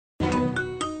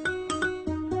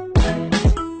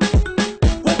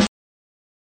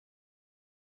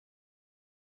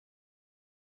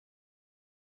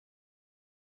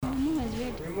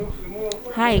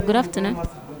Hi, good afternoon.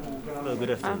 Hello,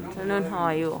 good afternoon. Afternoon, how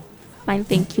are you? Fine,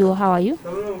 thank you. How are you?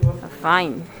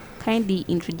 Fine. Kindly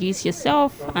introduce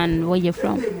yourself and where you're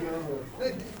from.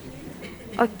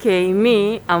 Okay,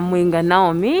 me, I'm Mwinga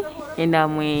Naomi, and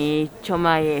I'm a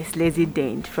Choma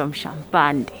resident from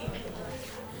Champande.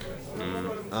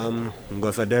 I'm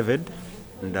Ngosa David,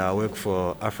 and I work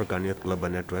for African Youth Global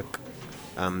Network.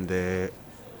 I'm the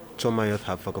Choma Youth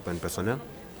Hub Focal Point personnel,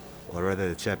 or rather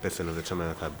the chairperson of the Choma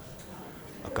Youth Hub.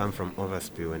 I come from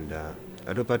Overspew, and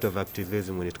I do part of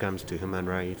activism when it comes to human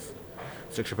rights,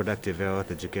 sexual reproductive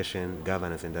health, education,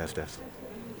 governance, and that stuff.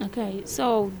 Okay,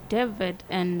 so David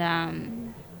and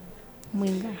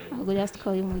Mwinga, I will just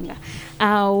call you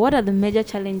Mwinga. What are the major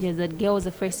challenges that girls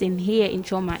are facing here in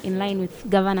Choma in line with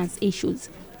governance issues?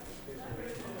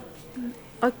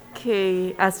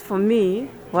 Okay, as for me,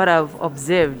 what I've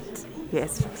observed,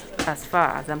 yes, as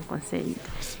far as I'm concerned,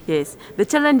 yes, the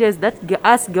challenges that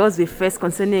us girls we face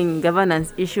concerning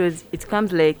governance issues, it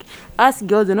comes like us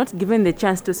girls are not given the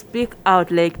chance to speak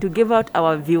out, like to give out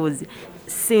our views,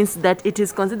 since that it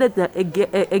is considered that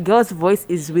a girl's voice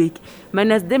is weak,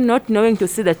 minus them not knowing to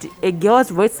see that a girl's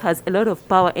voice has a lot of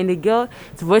power, and a girl's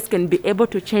voice can be able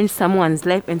to change someone's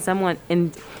life and someone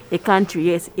and a country.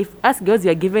 Yes, if us girls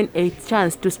are given a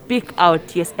chance to speak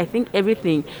out, yes, I think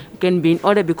everything can be in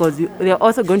order, because we are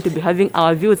also going to be having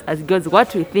our views as girls,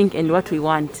 what we think and what we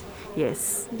want.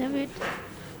 Yes. David?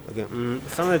 Okay,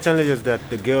 some of the challenges that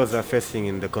the girls are facing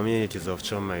in the communities of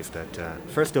Choma is that,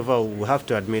 first of all, we have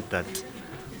to admit that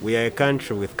we are a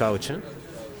country with culture.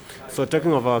 So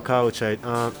talking of our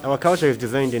culture is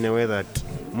designed in a way that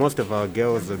most of our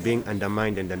girls are being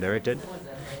undermined and underrated.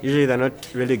 Usually they're not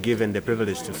really given the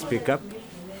privilege to speak up,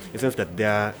 in the sense that they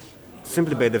are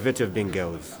simply by the virtue of being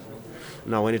girls.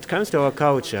 Now, when it comes to our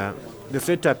culture, the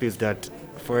setup is that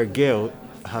for a girl,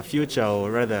 her future,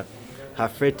 or rather her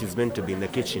fate, is meant to be in the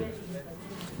kitchen,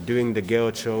 doing the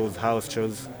girl chores, house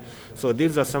chores. So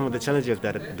these are some of the challenges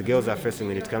that the girls are facing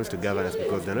when it comes to governance,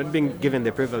 because they're not being given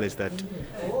the privilege that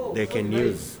they can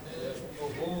use.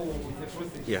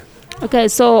 Yeah. Okay,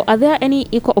 so are there any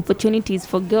equal opportunities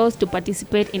for girls to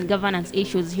participate in governance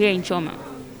issues here in Choma?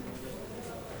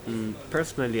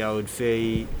 Personally, I would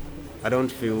say I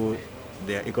don't feel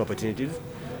there are equal opportunities.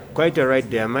 Quite all right,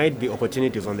 there might be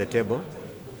opportunities on the table,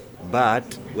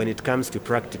 but when it comes to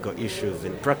practical issues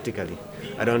and practically,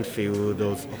 I don't feel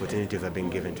those opportunities are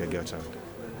being given to a girl child.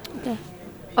 Okay.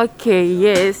 Okay,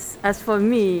 yes. As for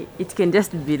me, it can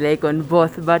just be like on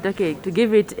both. But okay, to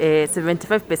give it a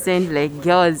 75% like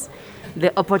girls,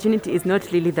 the opportunity is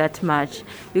not really that much,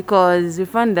 because we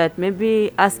found that maybe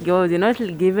us girls are not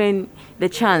given the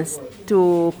chance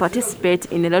to participate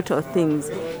in a lot of things.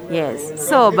 Yes.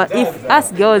 So, but if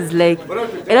us girls, like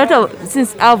a lot of,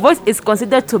 since our voice is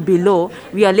considered to be low,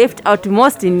 we are left out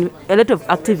most in a lot of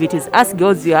activities. Us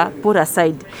girls, we are put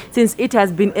aside, since it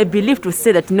has been a belief to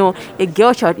say that no, a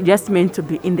girl child is just meant to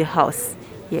be in the house.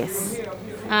 Yes.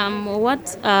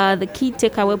 What are the key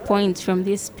takeaway points from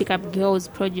this Pick Up Girls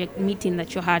project meeting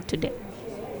that you had today?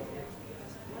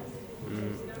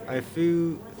 I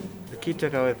feel the key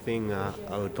takeaway thing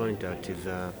I would point out is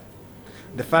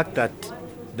the fact that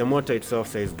the motto itself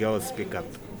says girls speak up.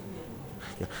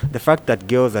 Yeah. The fact that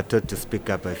girls are taught to speak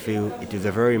up, I feel it is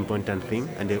a very important thing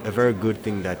and a very good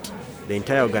thing that the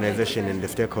entire organization and the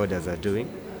stakeholders are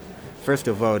doing. First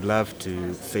of all, I would love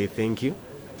to say thank you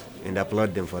and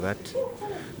applaud them for that.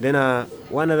 Then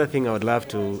one other thing I would love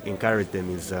to encourage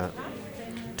them is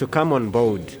to come on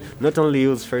board, not only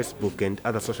use Facebook and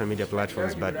other social media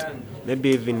platforms, but maybe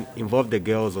even involve the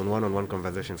girls on one-on-one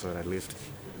conversations, so that at least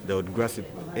they would grasp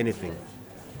anything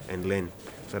and learn,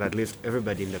 so that at least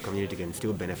everybody in the community can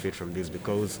still benefit from this,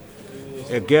 because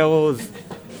a girl's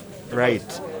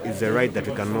right is a right that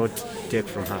we cannot take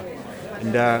from her.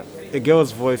 And a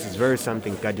girl's voice is very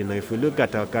something cardinal. If we look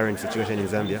at our current situation in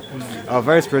Zambia, our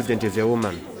vice president is a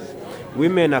woman.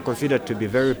 Women are considered to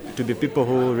be people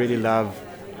who really love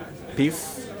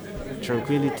peace,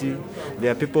 tranquility. They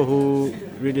are people who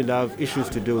really love issues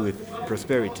to do with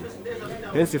prosperity.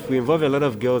 Hence, if we involve a lot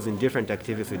of girls in different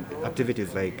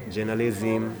activities like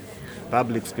journalism,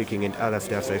 public speaking, and other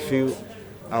stuff, I feel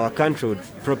our country would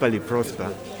properly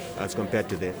prosper as compared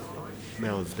to the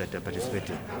males that are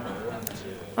participating.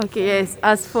 Okay, yes.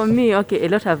 As for me, okay, a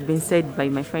lot have been said by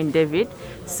my friend David.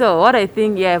 So what I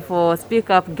think, yeah, for speak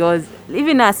up girls,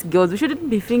 even as girls, we shouldn't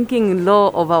be thinking low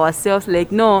of ourselves. Like,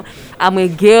 no, I'm a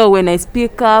girl. When I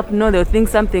speak up, no, they'll think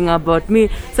something about me,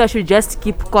 so I should just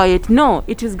keep quiet. No,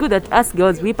 it is good that as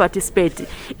girls we participate.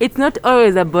 It's not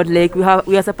always about like we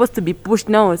are supposed to be pushed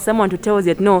now. Someone to tell us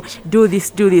that no, do this,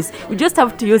 do this. We just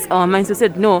have to use our minds to say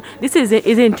no, this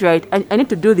isn't right. I need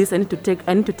to do this. I need to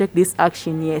take this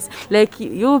action. Yes, like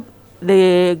you,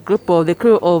 the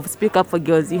crew of Speak Up for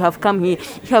Girls, you have come here,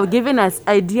 you have given us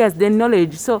ideas, the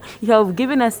knowledge, so you have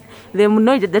given us the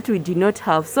knowledge that we do not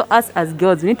have. So us as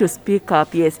girls, we need to speak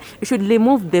up. Yes, we should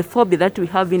remove the phobia that we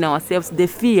have in ourselves, the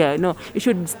fear. No, we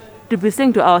should to be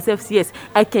saying to ourselves, yes,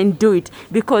 I can do it.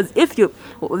 Because if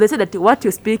they say that what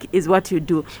you speak is what you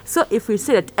do. So if we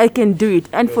say that I can do it,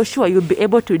 and for sure you'll be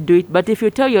able to do it. But if you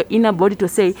tell your inner body to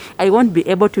say, I won't be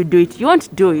able to do it, you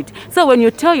won't do it. So when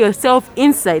you tell yourself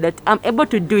inside that I'm able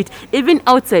to do it, even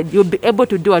outside, you'll be able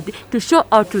to do it, to show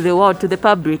out to the world, to the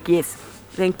public, yes.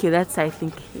 Thank you. That's, I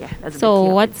think, yeah. That's so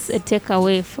what's a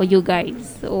takeaway for you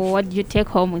guys? So what do you take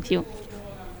home with you?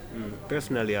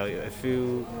 Personally, I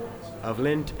feel I've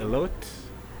learned a lot.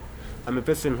 I'm a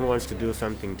person who wants to do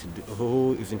something,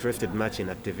 who is interested much in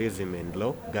activism and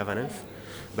law, governance.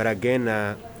 But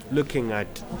again, looking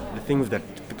at the things that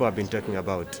people have been talking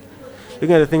about,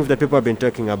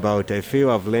 I feel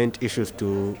I've learned issues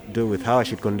to do with how I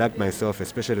should conduct myself,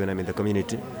 especially when I'm in the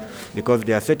community. Because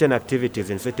there are certain activities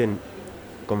and certain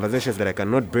conversations that I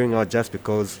cannot bring out just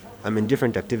because I'm in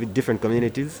different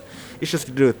communities. Issues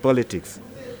to do with politics.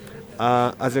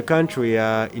 As a country, we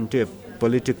are into a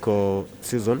political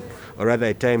season, or rather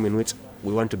a time in which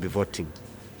we want to be voting.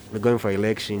 We're going for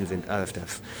elections and other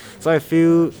stuff. So I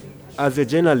feel, as a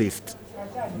journalist,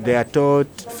 they are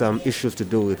taught some issues to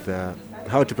do with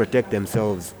how to protect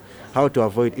themselves, how to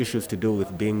avoid issues to do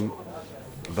with being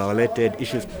violated,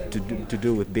 issues to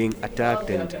do with being attacked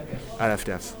and other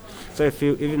stuff. So I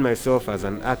feel, even myself as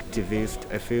an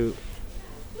activist, I feel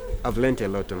I've learned a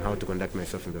lot on how to conduct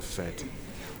myself in the society.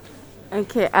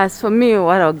 Okay, as for me,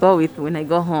 what I'll go with when I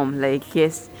go home, like,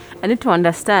 yes, I need to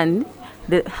understand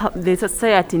the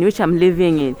society in which I'm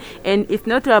living in. And it's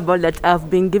not about that I've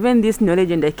been given this knowledge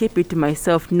and I keep it to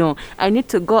myself. No, I need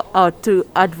to go out to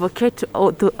advocate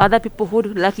to other people who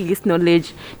lack this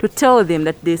knowledge, to tell them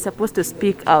that they're supposed to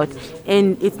speak out.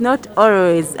 And it's not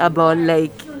always about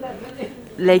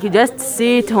like you just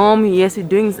sit home, yes, you're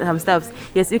doing some stuff.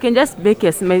 Yes, you can just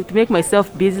make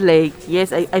myself busy. Like,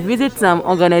 yes, I visit some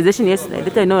organization, yes,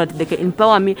 that I know that they can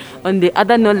empower me on the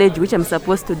other knowledge which I'm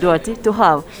supposed to do to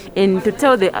have. And to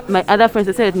tell my other friends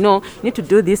to say, no, you need to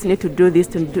do this,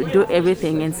 to do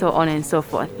everything, and so on and so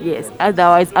forth. Yes,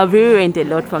 otherwise I've really learned a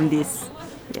lot from this.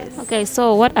 Yes. Okay,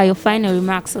 so what are your final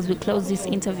remarks as we close this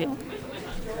interview?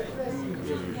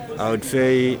 I would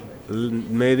say,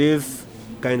 may these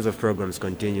kinds of programs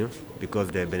continue because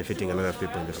they're benefiting a lot of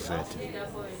people in the society.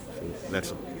 So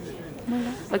that's all.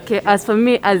 Okay, as for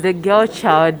me, as a girl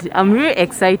child, I'm really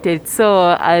excited.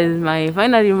 So as my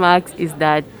final remarks is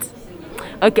that,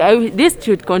 okay, this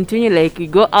should continue. Like, you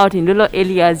go out in rural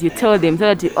areas, you tell them,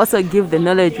 so that you also give the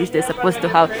knowledge which they're supposed to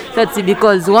have. That's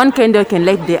because one candle can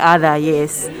light the other.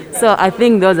 Yes. So I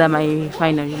think those are my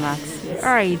final remarks. Yes.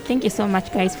 All right. Thank you so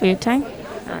much, guys, for your time.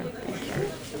 All right.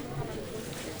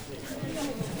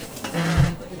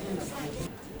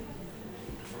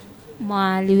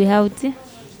 Mwali hauti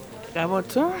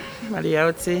Gaboto mali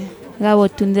hauti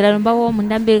Gaboto ndira mbawo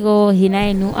mundambego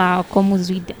hinainu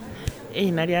komuzwida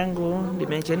hina lyangu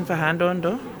ndimenjeni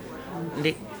fahandondo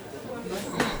ndi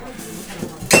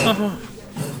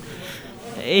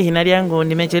hina lyangu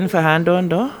ndimenjeni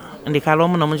fahandondo ndikalo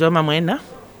muno munjoma mwena.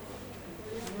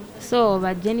 So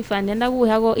ba Jennifer ndenda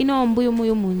kuhago ino mbuyu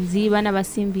muyu munzi bana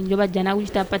basimbi njo bajana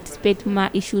kuchita participate ma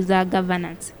issues za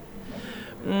governance.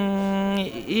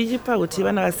 Ijipa kuti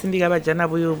bana basimbi kabajana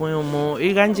buyu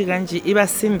iganji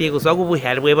ibasimbi kuzwa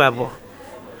kubuhali bwebabo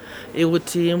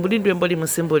ikuti mbulindwe mboli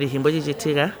musimboli himbo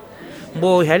chichitika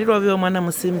mbo halirwa byo mwana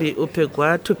musimbi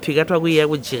upegwa tupika twakuya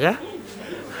kujiga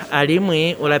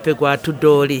alimwe ulapegwa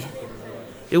tudoli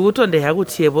ikutonde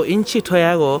yakutiyebo inchito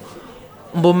yako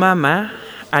mbo mama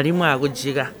alimwe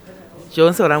akujiga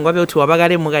jonse orangwa byo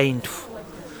tiwabagale muga intu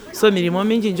so milimo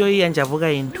mingi njo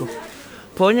iyanjavuga intu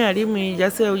ponya alimwe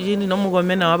jase ujini no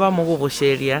mugomena waba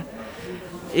mugubusheria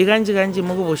iganji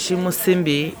mugubushimu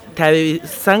simbi tabe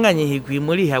sanganye higwi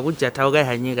muri hakuja tawoga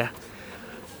hanyiga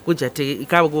kujate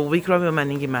ikabo kubikirwa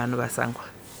maningi manu basangwa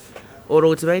oro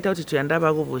kuti baita kuti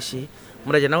tuyandaba kubushi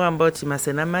murajana kwamba kuti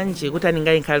masena manji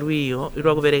kutaninga inkalwiyo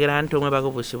irwa kuberekera antu omwe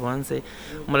bakubushi bonse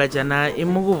murajana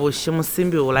imukubushi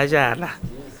musimbi ulajala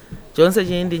chonse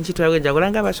chindi ntchito yake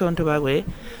njakulanga bashontho bakwe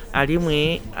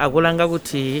alimwe akulanga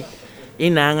kuti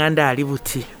inang'anda ali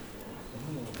buti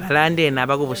balande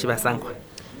nabakubushi basankwa.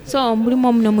 So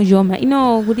mulimo mno mujoma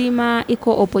kulima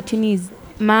iko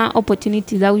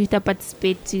opportunities za kuchita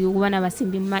participate kubana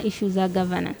basimbi ma issues za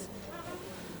governance.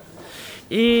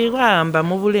 Ikwamba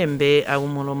mu bulembe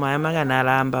abumuloma yamagana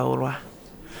alamba olwa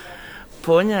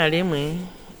ponya limwe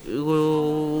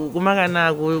kumagana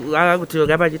akakutiyo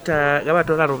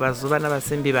gabatola rubazu bana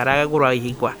basimbi baragakurwa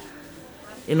ihigwa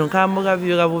ino nkambuga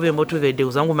byo gabube motuvede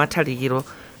uzangu matalikiro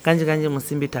kanje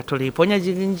musimbi tatoli ponya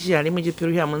jinji ali mu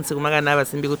gipiru ya munsi kumagana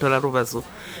abasimbi kutola rubazu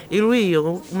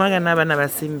iruiyo kumagana abana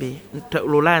basimbi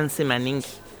lulansi maningi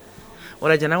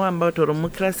orajana wamba toro mu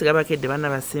class gabakede bana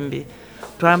basimbi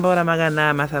twamba ora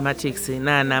magana mathematics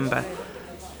na number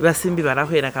basimbi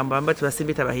barahwera kambamba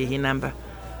basimbi tabahihi number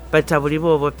batabuli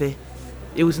bobo pe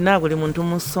iuzina kuli muntu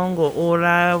musongo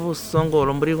ora busongo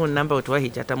lomburi ku number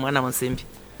utwahija tamwana musimbi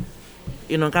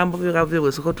ino kambo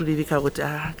byo soko tulibika kuti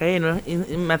kaeno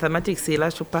mathematics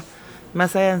ila shupa ma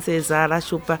sciences ala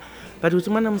shupa but uti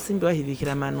mwana musimbi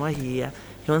wahibikira manu wahiya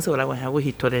yonse ora kwa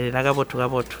hitorera gabotu.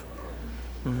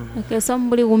 Okay, so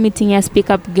mbuli ku meeting ya Speak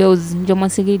Up Girls njomo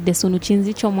sigide sunu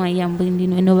chinzi chomwa ya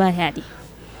mbindino eno bahari.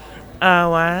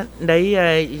 Awa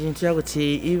ndaiya ikintu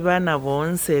yakuti ibana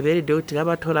bonse beride kuti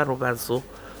gabathola rubazo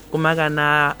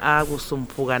kumagana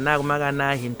akusumpuka na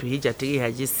kumagana hintu hijatiki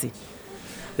hajisi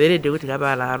beride kuti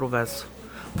gabala rubazo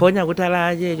ponya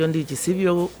kutalaje ejo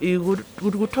ndichisibyo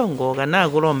kutongoka na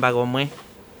kulomba komwe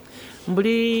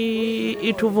mbuli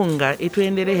ituvunga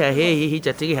itwendere hehi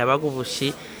hijatiki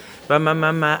habakubushi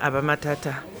bamama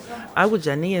abamatata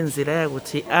akujaniye nzira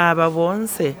yakuti aba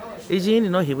bonse ijini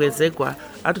no hibwezegwa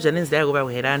atujane nzira yakuba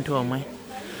buhera antu omwe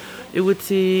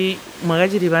ikuti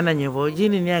mwagajiri bana nyebo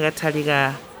jini ni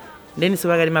agatalika ndeni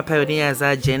sobagali mapioneers za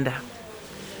agenda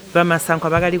bamasankwa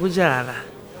bagali kujala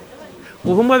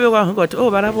uhumbwa byo kwangoti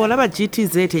barabola ba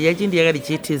GTZ yajindi yagali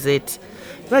GTZ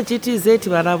ba GTZ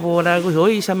barabola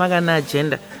hoyisha magana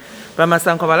agenda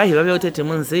bamasankwa balahiba byo tete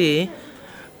munzi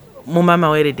mu mama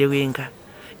werede winga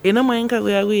ino mwenga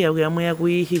kuya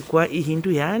kuyihigwa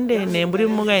ihindu yande nemburi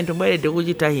muga into mwerede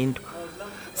kujita hindu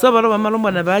so balo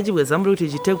bamalomba na baji bweza mburi kuti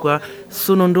jitegwa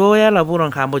suno ndo yala buro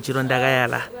nkambo jirondaga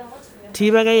yala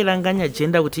tibaga ilanganya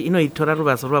agenda kuti ino itora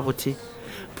rubazo rwabuti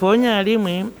ponya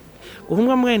limwe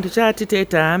kuhumwa muga into chati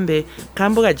teta ambe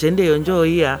kambo agenda yonjo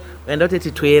iya wenda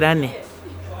tete twerane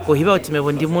kuhiba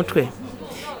utimebo ndi mutwe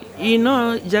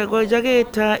ino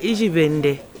jageta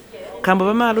ijivende kambo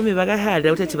bamalume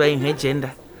bagahali utati bayinhe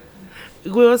gender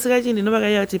guyosika chindi no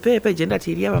bagaya ati pepe gender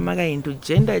tiriya bamaga into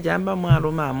gender jamba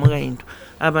mwalume amuga into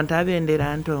abantu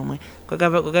abendera antomwe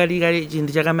kokali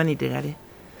chindi chakamanite kale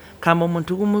kambo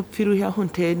muntu kumupiru ya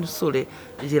hunte nusule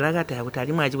jilagata ya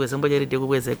kutali mwaji bwezembo jeride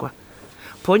kubwezekwa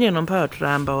ponye nompa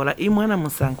turamba ola imwana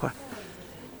musankwa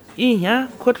inya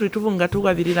kotri tuvunga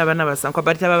tukabirira bana basankwa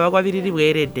bati baba kwabiriri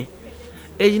bwerede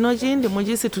ejino chindi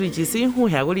mujisi tulijisi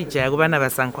huya kulija kubana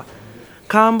basankwa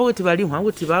kambo kuti bali hwa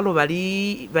kuti balo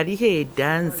bali he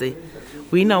dance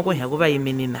wina uko yakuba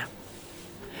imenina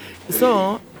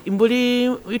so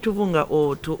imbuli ituvunga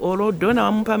otu olo dona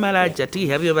wamupa malaja ti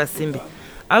habyo basimbi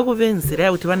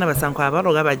akuvenzira kuti bana basankwa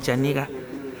abalo gabajanika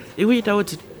ikuita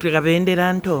kuti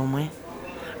tukabendera ntomwe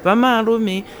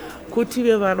bamalume kuti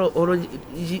be balo olo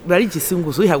bali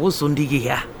jisinguzo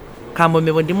yakuzundikiya kambo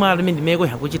mebo ndi mwalume ndimeko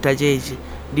yakuchita jeje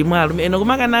ndi mwalume eno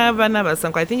kumakana bana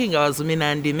basankwa I think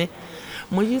ngawazumina ndime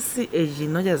mujisi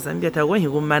ejino ja Zambia tagwenhi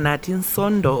kumana ati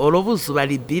nsondo olobuzuba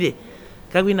libire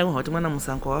kakwina ko hoti mwana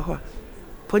musanko wahwa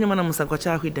ponye mwana musanko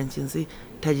chahwida nchinzi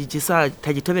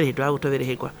tajitoberehedwa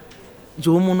akutoberehegwa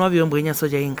jo umuntu wabyombo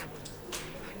soja inga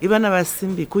ibana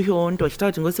basimbi kuhyondo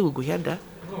chitawati ngosi kuguhyada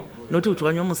noti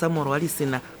utwanyo musamoro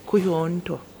walisina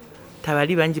kuhyondo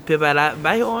tabali banji pebala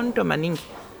bayonto maningi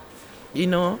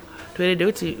twerede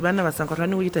kuti bana basanko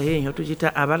twani kuchita henyo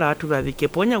tuchita abala watu babike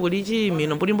ponya kuliji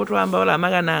mino mbuli mboto amba wala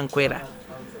magana ankwera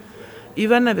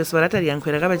ibana beso baratali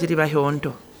ankwera kabachiri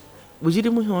bahonto bujiri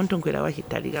muhonto nkwera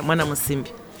wahitalika mwana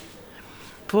musimbi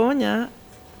ponya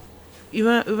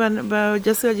ibana ba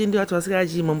jasa jindi watu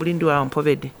wasikaji mbulindi wa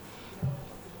mpobede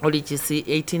oli chisi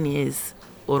 18 years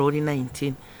or oli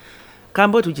 19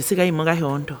 kambo tujisika imonga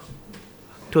honto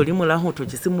toli mulahu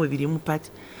tujisi mubiri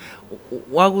mupati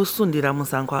wagusundira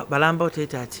musankwa balamba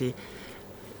uteta ati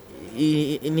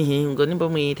nihingo nimbo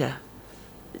muita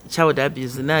child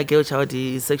abuse na girl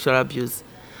child sexual abuse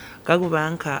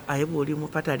kakubanka ayibuli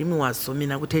mupata alimi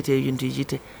wasomina kutete ibintu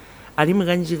ijite alimi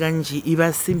ganji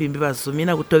ibasimbi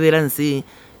mbibasomina kutobera nzi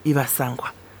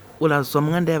ibasankwa ulazwa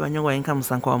mwanda yabanyongwa inka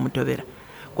musankwa wa mutobera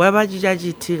kwa baji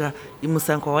jajitika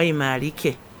imusankwa wa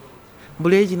imalike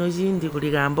mbule kino kindi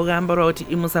kuli gamba lwoti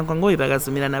imusango ngoyi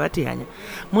bakazumirana batihanya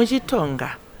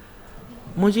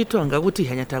muchitonga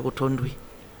kutihanya takutondwi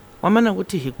wamana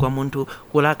kutihigwa muntu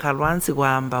kulaka lwansi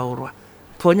kwambaurwa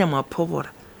ponya mwapovola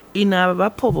ina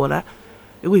bapovola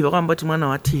ikuiva kwamba kuti mwana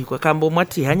watihigwa kambo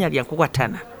mwatihanya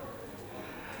lyankukwatana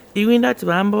iwi ndati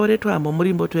vaambaure twambo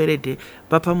murimbo twerede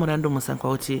papa murandu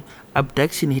musankwa kuti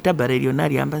abduction hitabarelio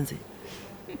nari ambanze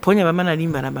ponya vamana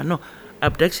limbaramba no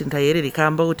abduction tayereri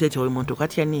kamba kuti echo muntu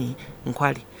kwatiyani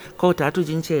nkwali kuti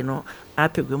atujincheno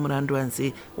apegwe murandu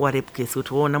wanzi wa rape case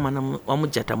kuti wona mwana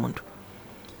wamujata muntu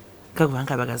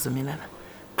kakuvanga vakazuminana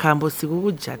kambo siku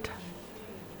kujata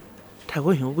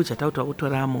takohinga kujata kuti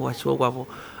wakutoramo wachiwo kwavo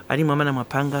ali mwamana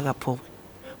mapanga kapobwe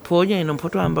ponya ino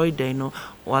mpoto amba ida ino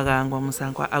wakangwa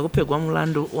musankwa akupegwa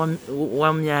mulandu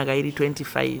wa myaka iri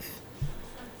 25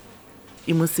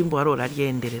 imusimbi waro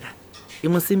lalienderera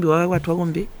imusimbi wakakwatwa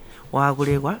kumbi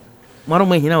wakulekwa mwaro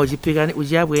mwehina uchipikani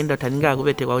uchiyabwenda taninga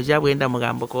akubetekwa uchiyabwenda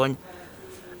mukambo konya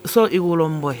so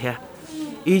ikulombohya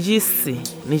ichisi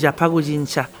nichapa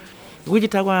kuchincha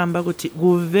kuchita kwamba kuti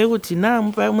kuve kuti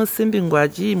namupa musimbi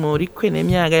ngwachimo likwe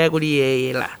nemyaka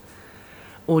yakuliyeyela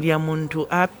ulya muntu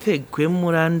apegwe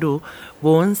mulandu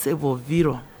bonse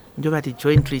boviro njo bati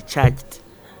jointly charged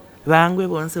vangwe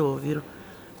bonse boviro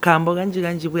kambo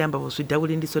kanji kuyamba boswida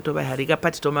kulindiso tobaharika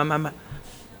pati to mama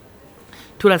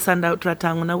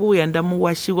tulatanguna kuyanda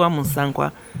muwashikwa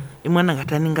musankwa imwana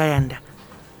ngataninga yanda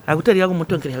akutaliya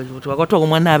kumutongera kuti wakatoka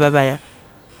mwana ababaya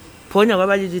ponya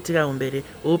kwabajijitika umbere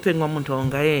upengwa muntu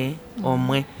ongaye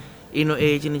omwe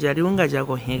ino chino chaliunga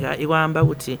chakoheka ikwamba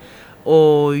kuti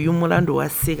oyu mulandu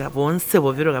wasika bonse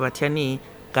boviro kabatyani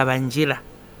kabanjira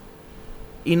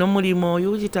ino mulimo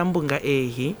yuchitambunga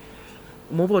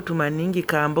mubotu maningi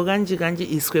kambo kanji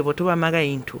iswe botu bamaka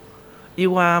intu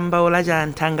iwamba olaja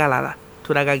ntangalala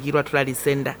tulakagirwa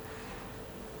tulalisenda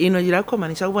ino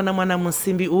jirakomanisha kubona mwana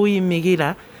musimbi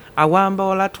uyimikira awamba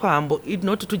ola twambo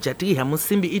inoti tujatikiha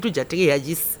musimbi itujatikiha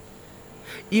jisi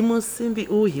imusimbi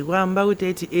uhi kwamba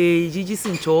kuti jijisi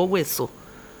nchowekweso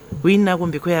wina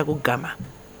kumbikwe yakugama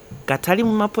katali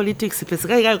mu politics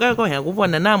pesika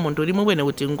yakubona na muntu uri mubwene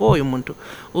kuti ngoyo muntu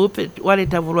upe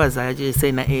waleta bulwaza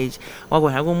yasena age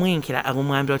wako yakumwinkira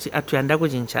akumwambira kuti atuyanda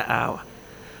kuchincha awa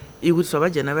ikuti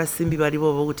abajana basimbi bali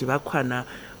bobo kuti bakwana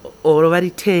oro bari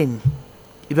 10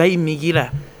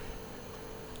 ibayimigira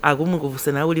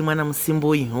akumukuvusena uli mwana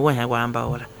musimbuyi uwa yakwamba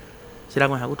ora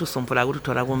chirango yakutusompula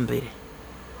kututora kumbere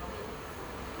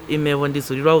imevo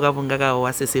ndizulirwa ukavunga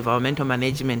wasese environmental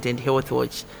management and health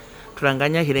watch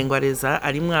tulanganya hirengwareza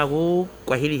alimwe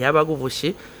kwa hili yaba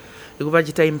kuvushi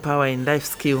ikubajita empower and life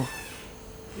skill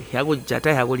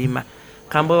yakujata yakulima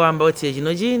kambo wamba oti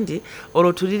chino chindi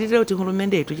oro tulirire kuti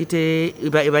hurumende tuchite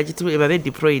ibabe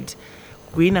deployed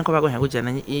kuina kwa bakho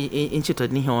yakujana inchito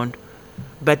ni hondo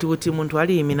but kuti muntu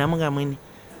ali imina mungamwini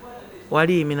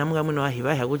wali imina mungamwini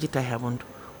wahiba yakuchita yabuntu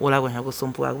ulako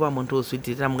yakusompuka kuba muntu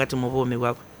uswitirira mungati muvome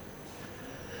kwako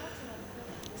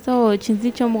so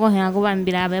chinzicho mukohera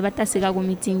kubambira abe batasika ku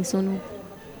meeting sono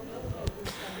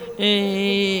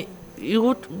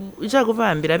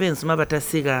ichakuvambira benzuma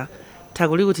batasika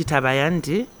takuli kuti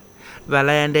tabayandi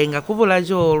balayanda ingakuvula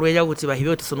jolwe yakuti bahibe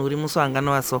kuti sono kuri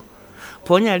muswangano waso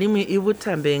ponya limwe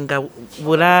ibutambenga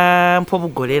bula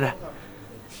mpobugolera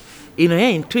ino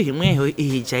intu himweho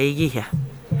ihijayigiha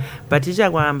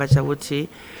batija kwamba chakuti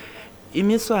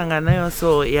imiswangano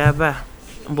yonso yaba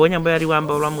mbonya mbo yali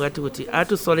wamba olwamugati kuti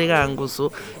atusoleka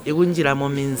nguso ikunjira mu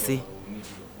minsi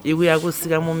iku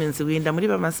yakusika mu minsi kuinda muri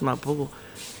bamasi mapuko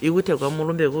ikutekwa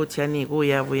mulumbe kutyani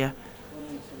kuyabuya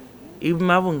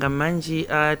imabunga manji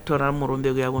atora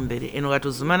mulumbe kuyakumbere eno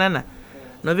katuzumanana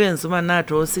nobenzuma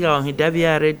nato osika wanhidabi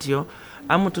ya radio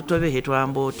amututobe hetu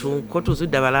ambo tu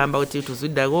kotuzudda balamba kuti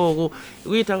tuzudda gogo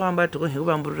ikuita kwamba tukohe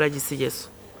kubambulira jisijeso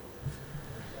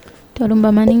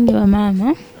tolumba maningi wa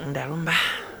mama ndalumba.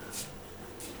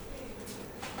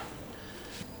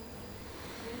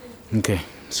 Okay,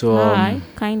 so hi,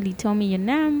 kindly tell me your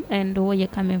name and where you're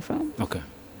coming from. Okay,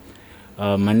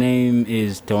 my name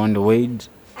is Tawanda Wade.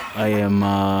 I am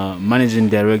managing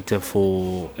director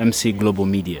for MC Global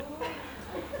Media.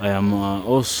 I am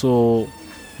also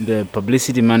the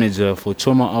publicity manager for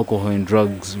Trauma, Alcohol and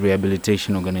Drugs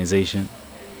Rehabilitation Organization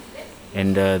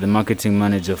and the marketing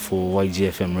manager for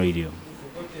YGFM Radio.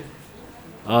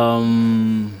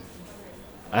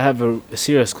 I have a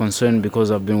serious concern because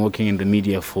I've been working in the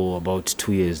media for about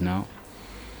 2 years now,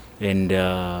 and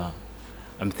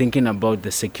I'm thinking about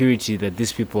the security that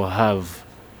these people have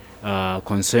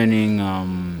concerning,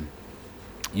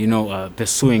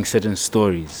 pursuing certain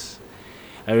stories.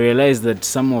 I realized that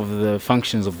some of the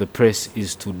functions of the press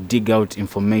is to dig out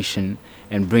information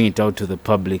and bring it out to the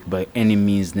public by any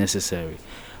means necessary,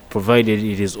 provided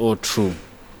it is all true.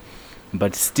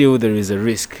 But still there is a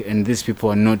risk, and these people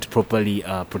are not properly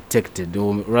protected,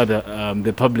 or rather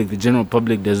the public, the general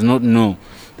public does not know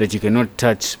that you cannot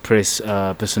touch press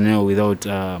personnel without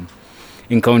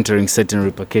encountering certain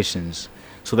repercussions.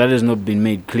 So that has not been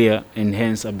made clear, and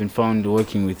hence I've been found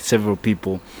working with several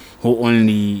people who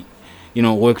only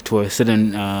work to a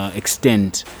certain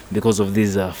extent because of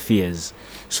these fears.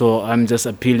 So I'm just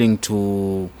appealing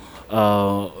to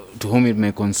whom it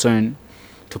may concern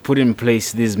to put in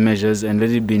place these measures and let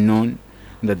it be known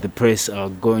that the press are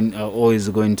always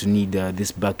going to need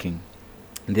this backing.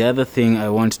 The other thing I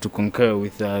want to concur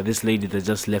with this lady that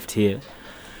just left here,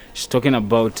 she's talking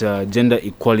about gender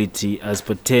equality as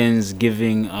pertains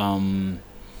giving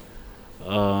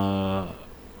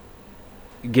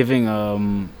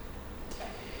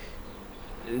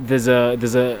there's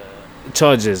a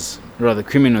charges, rather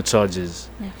criminal charges.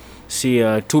 Yeah. See,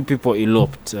 two people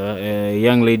eloped, a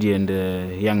young lady and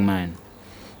a young man.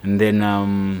 And then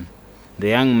the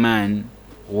young man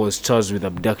was charged with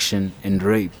abduction and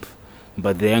rape,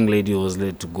 but the young lady was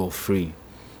let to go free.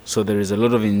 So there is a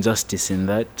lot of injustice in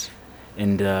that,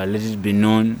 and let it be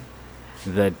known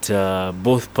that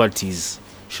both parties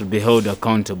should be held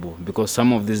accountable, because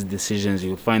some of these decisions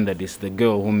you'll find that it's the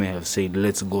girl who may have said,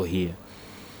 let's go here,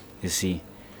 you see.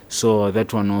 So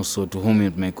that one also, to whom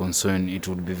it may concern, it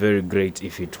would be very great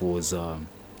if it was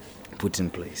put in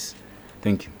place.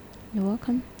 Thank you. You're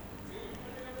welcome.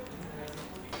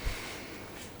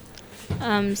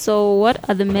 So what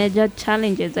are the major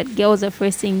challenges that girls are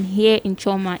facing here in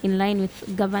Choma in line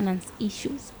with governance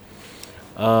issues?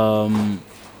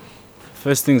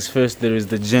 First things first, there is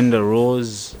the gender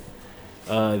roles.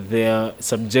 They are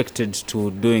subjected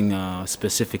to doing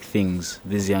specific things,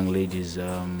 these young ladies.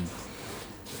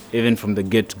 Even from the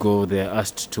get-go, they're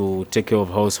asked to take care of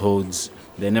households.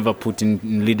 They're never put in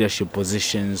leadership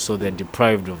positions, so they're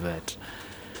deprived of that.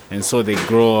 And so they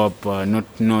grow up not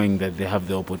knowing that they have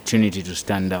the opportunity to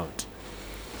stand out.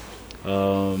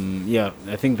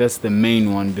 I think that's the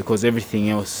main one, because everything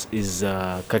else is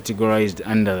categorized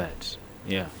under that.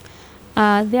 Yeah.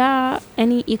 There are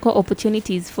any equal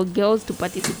opportunities for girls to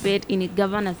participate in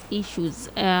governance issues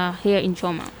here in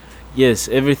Choma? Yes,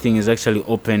 everything is actually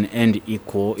open and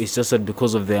equal. It's just that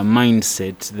because of their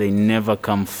mindset, they never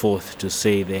come forth to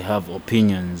say they have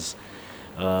opinions.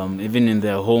 Even in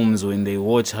their homes, when they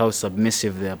watch how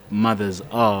submissive their mothers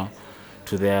are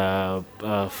to their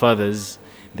fathers,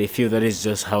 they feel that is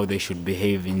just how they should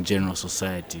behave in general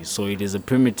society. So it is a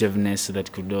primitiveness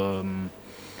that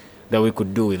we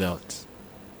could do without.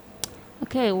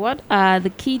 Okay, what are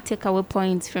the key takeaway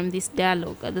points from this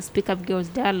dialogue, the Speak Up Girls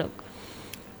dialogue?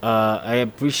 I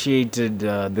appreciated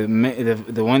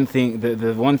the one thing.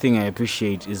 The one thing I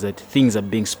appreciate is that things are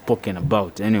being spoken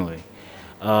about. Anyway,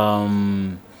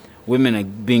 women are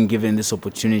being given this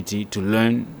opportunity to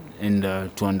learn and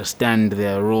to understand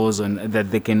their roles, and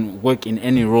that they can work in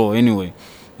any role anyway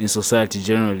in society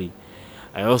generally.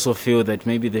 I also feel that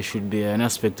maybe there should be an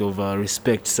aspect of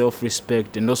respect,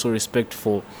 self-respect, and also respect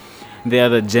for the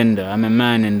other gender. I'm a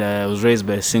man, and I was raised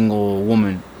by a single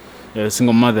woman. A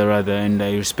single mother rather, and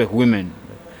I respect women.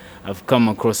 I've come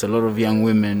across a lot of young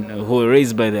women who are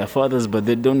raised by their fathers, but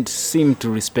they don't seem to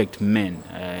respect men.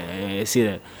 I see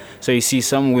that. So you see,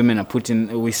 some women are putting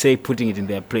it in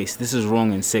their place. This is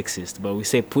wrong and sexist, but we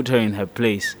say put her in her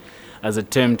place as a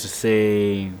term to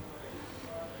say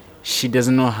she does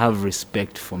not have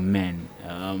respect for men.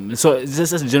 So it's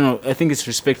just as general. I think it's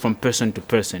respect from person to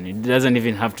person. It doesn't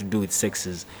even have to do with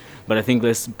sexes, but I think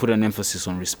let's put an emphasis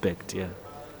on respect. Yeah.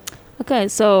 Okay,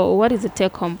 so what is the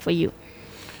take home for you?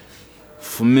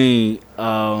 For me,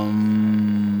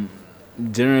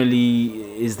 generally,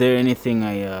 is there anything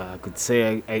I could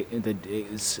say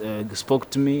that spoke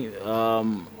to me?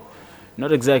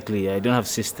 Not exactly. I don't have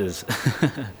sisters.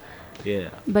 Yeah.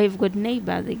 But you've got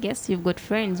neighbors, I guess. You've got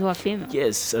friends who are female.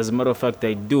 Yes, as a matter of fact,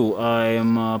 I do. I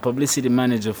am a publicity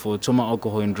manager for Choma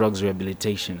Alcohol and Drugs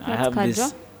Rehabilitation. That's I have Kadro?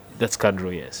 this. That's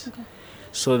Kadro, yes. Okay.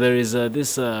 So there is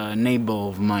this neighbor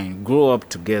of mine, grew up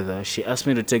together. She asked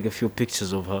me to take a few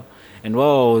pictures of her. And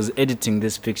while I was editing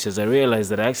these pictures, I realized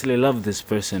that I actually love this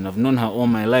person. I've known her all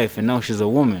my life, and now she's a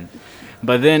woman.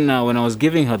 But then when I was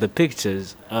giving her the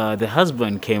pictures, the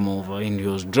husband came over, and he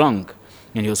was drunk.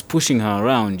 And he was pushing her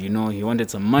around, he wanted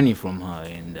some money from her.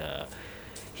 And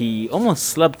he almost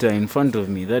slapped her in front of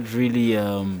me. That really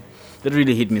that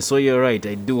really hit me. So you're right,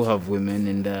 I do have women,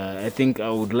 and I think I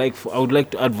would like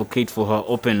to advocate for her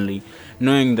openly,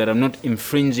 knowing that I'm not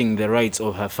infringing the rights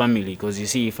of her family. Because you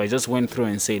see, if I just went through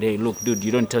and said, hey, look, dude,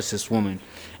 you don't touch this woman,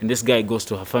 and this guy goes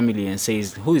to her family and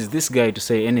says, who is this guy to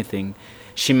say anything,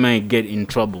 she might get in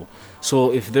trouble.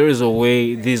 So if there is a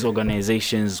way these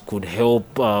organizations could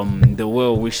help the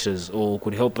well-wishers, or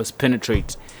could help us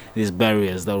penetrate these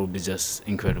barriers, that would be just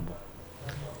incredible.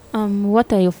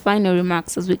 What are your final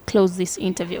remarks as we close this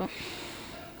interview?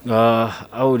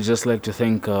 I would just like to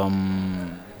thank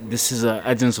this is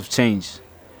Agents of Change.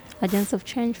 Agents of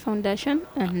Change Foundation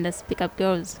and the Speak Up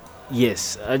Girls.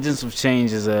 Yes, Agents of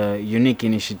Change is a unique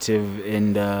initiative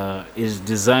and is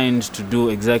designed to do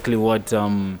exactly what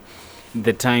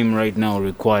the time right now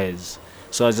requires.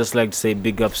 So I'd just like to say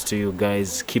big ups to you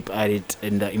guys. Keep at it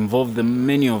and involve the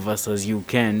many of us as you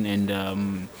can,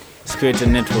 and create a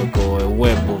network or a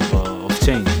web of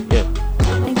change. Yeah.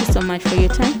 Thank you so much for your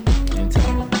time.